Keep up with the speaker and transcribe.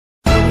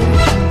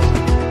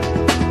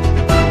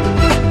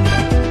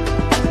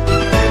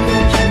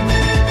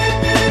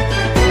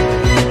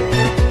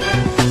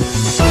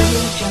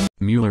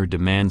Mueller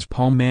demands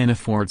Paul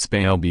Manafort's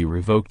bail be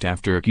revoked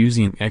after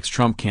accusing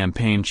ex-Trump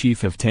campaign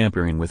chief of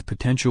tampering with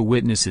potential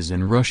witnesses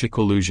in Russia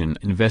collusion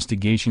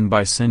investigation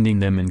by sending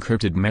them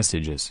encrypted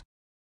messages.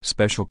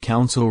 Special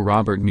Counsel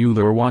Robert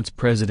Mueller wants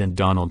President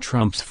Donald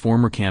Trump's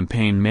former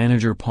campaign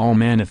manager Paul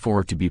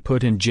Manafort to be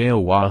put in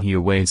jail while he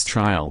awaits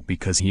trial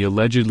because he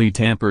allegedly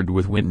tampered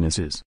with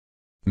witnesses.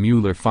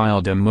 Mueller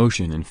filed a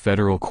motion in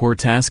federal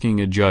court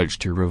asking a judge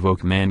to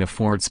revoke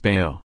Manafort's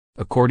bail,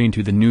 according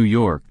to the New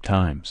York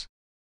Times.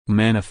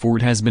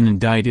 Manafort has been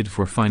indicted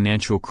for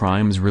financial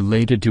crimes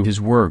related to his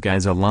work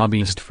as a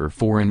lobbyist for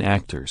foreign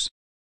actors.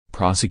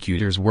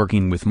 Prosecutors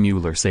working with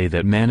Mueller say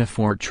that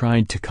Manafort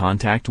tried to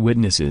contact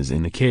witnesses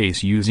in the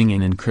case using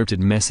an encrypted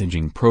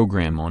messaging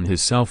program on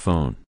his cell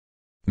phone.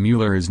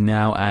 Mueller is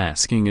now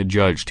asking a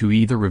judge to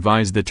either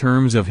revise the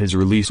terms of his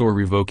release or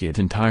revoke it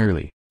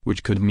entirely,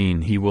 which could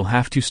mean he will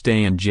have to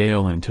stay in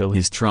jail until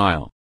his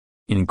trial.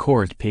 In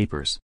court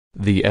papers,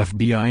 the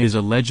FBI is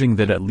alleging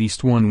that at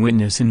least one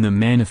witness in the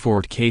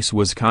Manafort case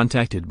was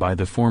contacted by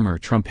the former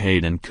Trump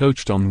aide and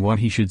coached on what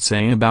he should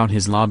say about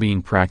his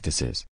lobbying practices.